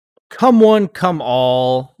Come one, come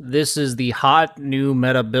all. This is the hot new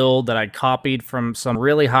meta build that I copied from some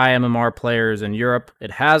really high MMR players in Europe. It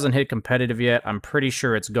hasn't hit competitive yet. I'm pretty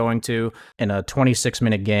sure it's going to. In a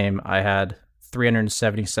 26-minute game, I had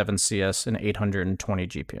 377 CS and 820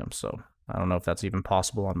 GPM, so I don't know if that's even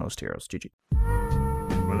possible on most heroes. GG.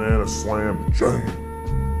 ManaSlamJamma.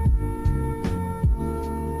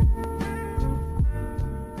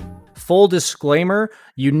 Full disclaimer,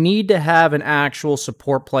 you need to have an actual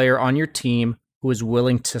support player on your team who is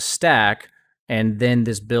willing to stack, and then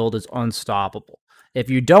this build is unstoppable. If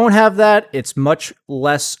you don't have that, it's much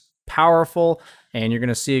less powerful, and you're going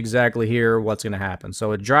to see exactly here what's going to happen. So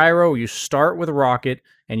with Gyro, you start with Rocket,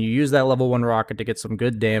 and you use that level 1 Rocket to get some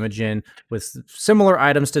good damage in with similar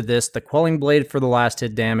items to this, the Quelling Blade for the last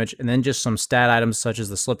hit damage, and then just some stat items such as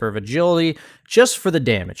the Slipper of Agility, just for the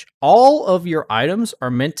damage. All of your items are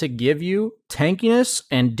meant to give you tankiness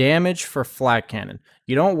and damage for Flat Cannon.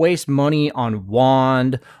 You don't waste money on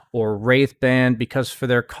Wand or Wraith Band because for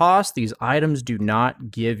their cost, these items do not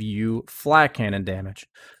give you Flat Cannon damage.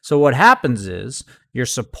 So what happens is your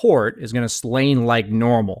support is going to lane like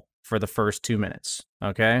normal for the first 2 minutes,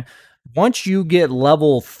 okay? Once you get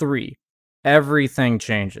level 3, everything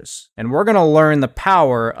changes. And we're going to learn the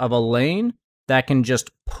power of a lane that can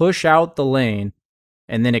just push out the lane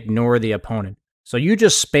and then ignore the opponent. So you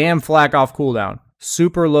just spam flak off cooldown.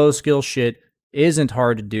 Super low skill shit, isn't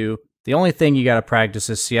hard to do. The only thing you got to practice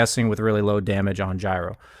is CSing with really low damage on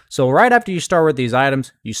Gyro. So right after you start with these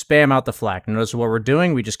items, you spam out the flak. Notice what we're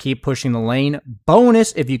doing, we just keep pushing the lane.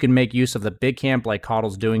 Bonus if you can make use of the big camp like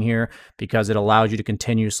Coddle's doing here, because it allows you to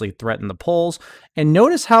continuously threaten the pulls. And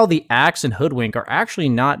notice how the Axe and Hoodwink are actually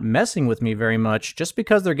not messing with me very much just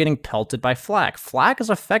because they're getting pelted by flak. Flak is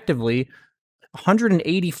effectively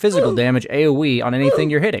 180 physical damage AoE on anything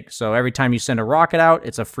you're hitting. So every time you send a rocket out,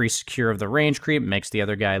 it's a free secure of the range creep, makes the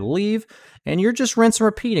other guy leave, and you're just rinse and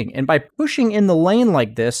repeating. And by pushing in the lane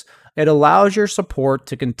like this, it allows your support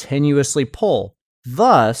to continuously pull.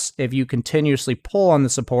 Thus, if you continuously pull on the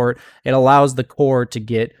support, it allows the core to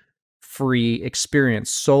get free experience,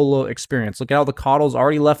 solo experience. Look at how the Coddle's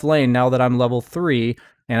already left lane now that I'm level 3,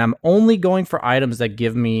 and I'm only going for items that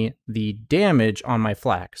give me the damage on my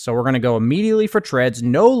flak. So we're going to go immediately for treads.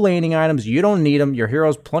 No laning items. You don't need them. Your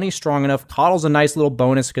hero's plenty strong enough. Coddle's a nice little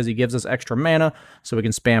bonus because he gives us extra mana, so we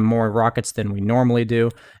can spam more rockets than we normally do.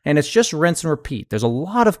 And it's just rinse and repeat. There's a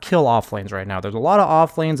lot of kill off lanes right now. There's a lot of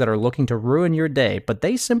off lanes that are looking to ruin your day, but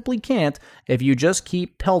they simply can't if you just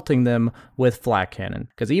keep pelting them with flak cannon.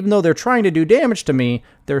 Because even though they're trying to do damage to me,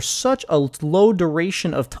 there's such a low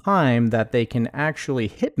duration of time that they can actually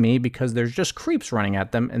hit me because there's just creeps running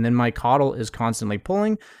at them, and then my Coddle is constantly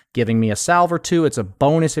pulling, giving me a salve or two. It's a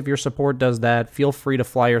bonus if your support does that. Feel free to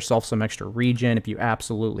fly yourself some extra regen if you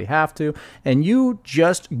absolutely have to, and you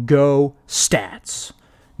just go stats.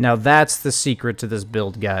 Now that's the secret to this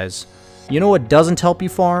build, guys. You know what doesn't help you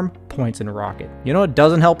farm? Points in Rocket. You know what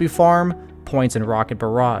doesn't help you farm? Points in Rocket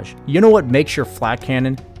Barrage. You know what makes your Flat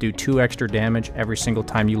Cannon do 2 extra damage every single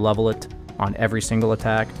time you level it on every single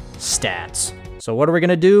attack? Stats. So what are we going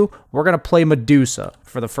to do? We're going to play Medusa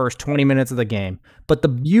for the first 20 minutes of the game. But the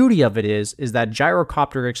beauty of it is that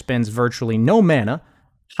Gyrocopter expends virtually no mana.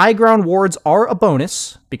 High ground wards are a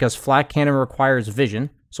bonus because Flat Cannon requires vision.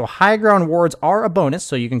 So high ground wards are a bonus,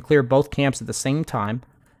 so you can clear both camps at the same time.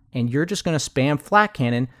 And you're just going to spam Flat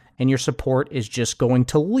Cannon, and your support is just going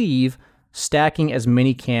to leave, stacking as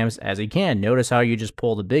many camps as he can. Notice how you just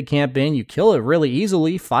pull the big camp in, you kill it really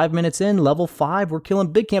easily. 5 minutes in, level 5, we're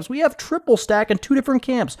killing big camps. We have triple stack in 2 different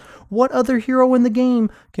camps. What other hero in the game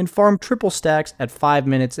can farm triple stacks at 5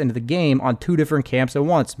 minutes into the game on 2 different camps at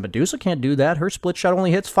once? Medusa can't do that. Her split shot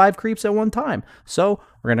only hits 5 creeps at one time. So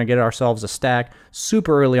we're going to get ourselves a stack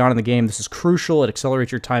super early on in the game. This is crucial. It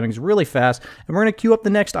accelerates your timings really fast. And we're going to queue up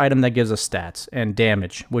the next item that gives us stats and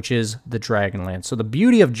damage, which is the Dragonlance. So the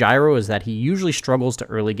beauty of Gyro is that he usually struggles to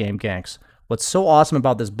early game ganks. What's so awesome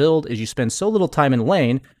about this build is you spend so little time in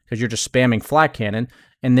lane because you're just spamming Flat Cannon,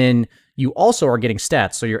 and then you also are getting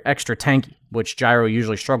stats, so you're extra tanky, which Gyro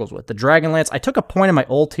usually struggles with. The Dragonlance, I took a point in my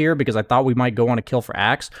ult here because I thought we might go on a kill for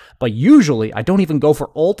Axe, but usually I don't even go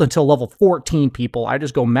for ult until level 14, people. I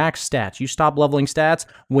just go max stats. You stop leveling stats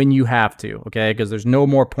when you have to, okay? Because there's no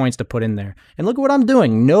more points to put in there. And look at what I'm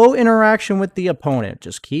doing. No interaction with the opponent.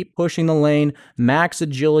 Just keep pushing the lane, max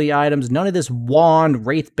agility items, none of this Wand,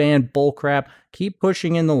 Wraith Band bullcrap. Keep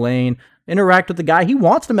pushing in the lane. Interact with the guy. He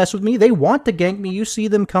wants to mess with me. They want to gank me. You see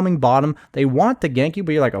them coming bottom. They want to gank you,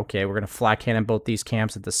 but you're like, okay, we're going to Flat Cannon both these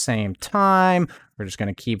camps at the same time. We're just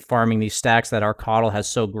going to keep farming these stacks that our Coddle has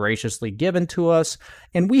so graciously given to us.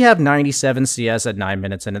 And we have 97 CS at 9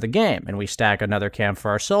 minutes into the game. And we stack another camp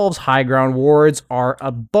for ourselves. High ground wards are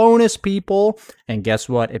a bonus, people. And guess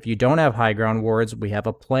what? If you don't have high ground wards, we have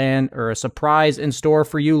a plan or a surprise in store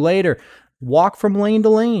for you later. Walk from lane to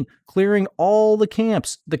lane, clearing all the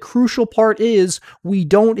camps. The crucial part is we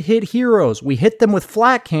don't hit heroes. We hit them with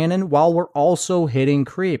flat cannon while we're also hitting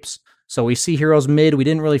creeps. So we see heroes mid. We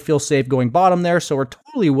didn't really feel safe going bottom there, so we're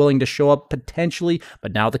totally willing to show up potentially.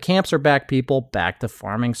 But now the camps are back, people. Back to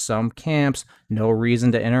farming some camps. No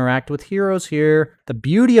reason to interact with heroes here. The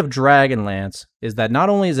beauty of Dragonlance is that not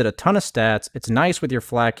only is it a ton of stats, it's nice with your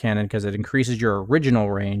flat cannon because it increases your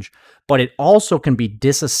original range, but it also can be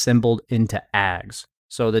disassembled into ags.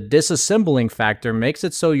 So the disassembling factor makes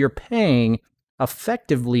it so you're paying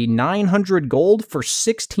effectively 900 gold for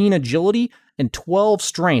 16 agility and 12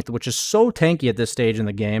 strength, which is so tanky at this stage in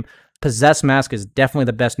the game. Possess Mask is definitely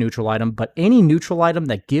the best neutral item, but any neutral item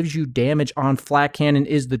that gives you damage on flat cannon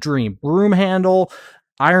is the dream. Broom Handle,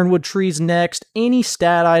 Ironwood Trees next, any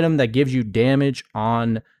stat item that gives you damage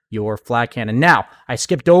on your flat cannon. Now, I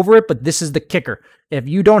skipped over it, but this is the kicker. If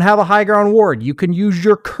you don't have a high ground ward, you can use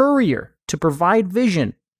your Courier to provide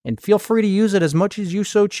vision, and feel free to use it as much as you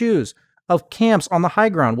so choose, of camps on the high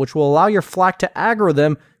ground, which will allow your flak to aggro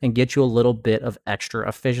them and get you a little bit of extra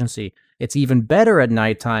efficiency. It's even better at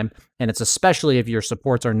nighttime, and it's especially if your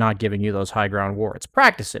supports are not giving you those high ground wards.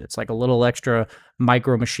 Practice it. It's like a little extra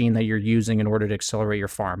micro machine that you're using in order to accelerate your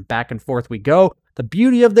farm. Back and forth we go. The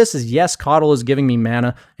beauty of this is, yes, Coddle is giving me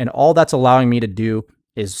mana, and all that's allowing me to do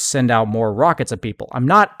is send out more rockets at people. I'm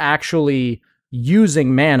not actually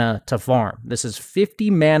using mana to farm. This is 50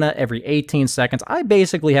 mana every 18 seconds. I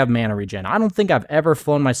basically have mana regen. I don't think I've ever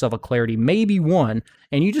flown myself a Clarity, maybe one,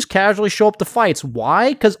 and you just casually show up to fights.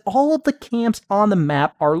 Why? Because all of the camps on the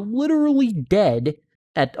map are literally dead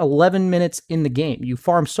at 11 minutes in the game. You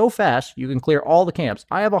farm so fast, you can clear all the camps.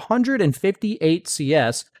 I have 158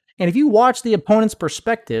 CS, and if you watch the opponent's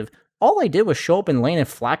perspective, all I did was show up in lane and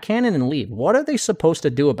flat cannon and leave. What are they supposed to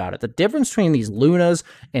do about it? The difference between these Lunas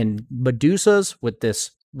and Medusas with this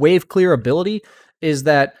wave clear ability is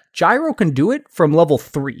that Gyro can do it from level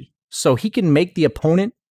 3. So he can make the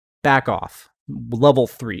opponent back off. Level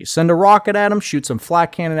 3. Send a rocket at him, shoot some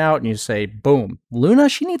flat cannon out, and you say, boom. Luna,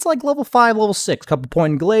 she needs like level 5, level 6. Couple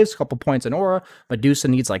point in glaives, couple points in aura. Medusa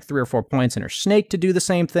needs like 3 or 4 points in her snake to do the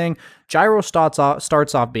same thing. Gyro starts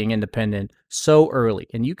off being independent so early.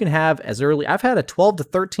 And you can have as early, I've had a 12 to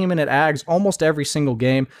 13 minute ags almost every single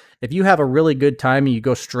game. If you have a really good timing, you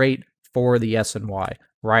go straight for the S and Y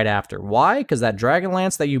right after. Why? Because that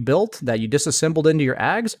Dragonlance that you built, that you disassembled into your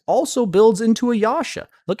ags, also builds into a Yasha.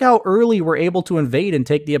 Look how early we're able to invade and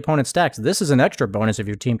take the opponent's stacks. This is an extra bonus if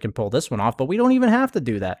your team can pull this one off, but we don't even have to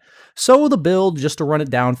do that. So the build, just to run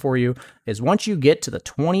it down for you, is once you get to the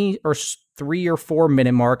 20 or 3 or 4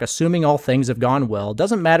 minute mark, assuming all things have gone well,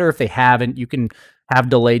 doesn't matter if they haven't, you can have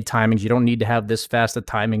delayed timings. You don't need to have this fast of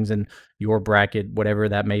timings in your bracket, whatever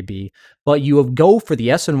that may be. But you go for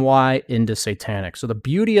the S and Y into Satanic. So the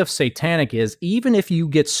beauty of Satanic is, even if you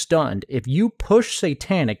get stunned, if you push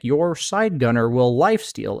Satanic, your side gunner will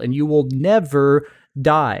lifesteal and you will never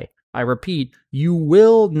die. I repeat, you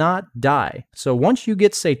will not die. So once you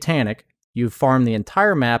get Satanic, you farm the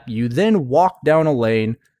entire map, you then walk down a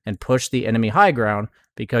lane and push the enemy high ground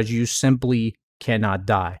because you simply cannot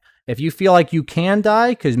die. If you feel like you can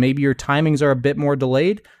die because maybe your timings are a bit more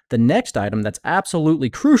delayed, the next item that's absolutely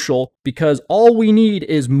crucial, because all we need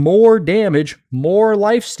is more damage, more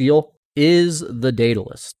lifesteal, is the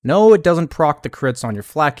Daedalus. No, it doesn't proc the crits on your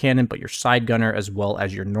flat cannon, but your side gunner as well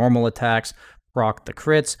as your normal attacks proc the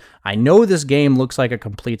crits. I know this game looks like a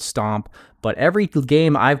complete stomp, but every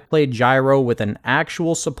game I've played Gyro with an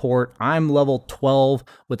actual support, I'm level 12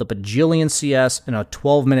 with a bajillion CS and a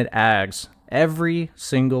 12-minute ags. Every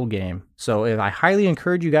single game. So I highly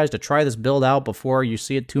encourage you guys to try this build out before you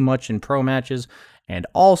see it too much in pro matches. And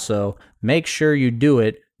also, make sure you do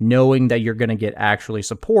it knowing that you're going to get actually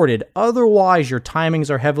supported. Otherwise, your timings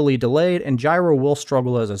are heavily delayed, and Gyro will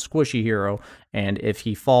struggle as a squishy hero. And if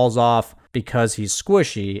he falls off because he's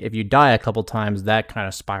squishy, if you die a couple times, that kind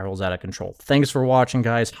of spirals out of control. Thanks for watching,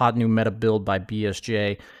 guys. Hot new meta build by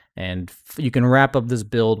BSJ. And you can wrap up this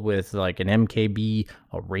build with like an MKB,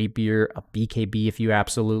 a Rapier, a BKB if you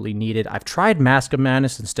absolutely need it. I've tried Mask of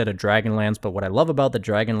Madness instead of Dragonlance, but what I love about the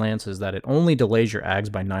Dragonlance is that it only delays your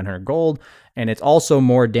ags by 900 gold, and it's also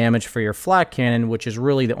more damage for your flat cannon, which is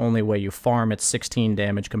really the only way you farm. It's 16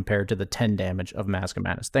 damage compared to the 10 damage of Mask of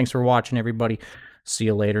Madness. Thanks for watching, everybody. See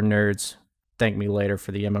you later, nerds. Thank me later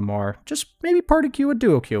for the MMR. Just maybe party queue a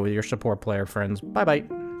duo queue with your support player friends.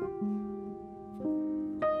 Bye-bye.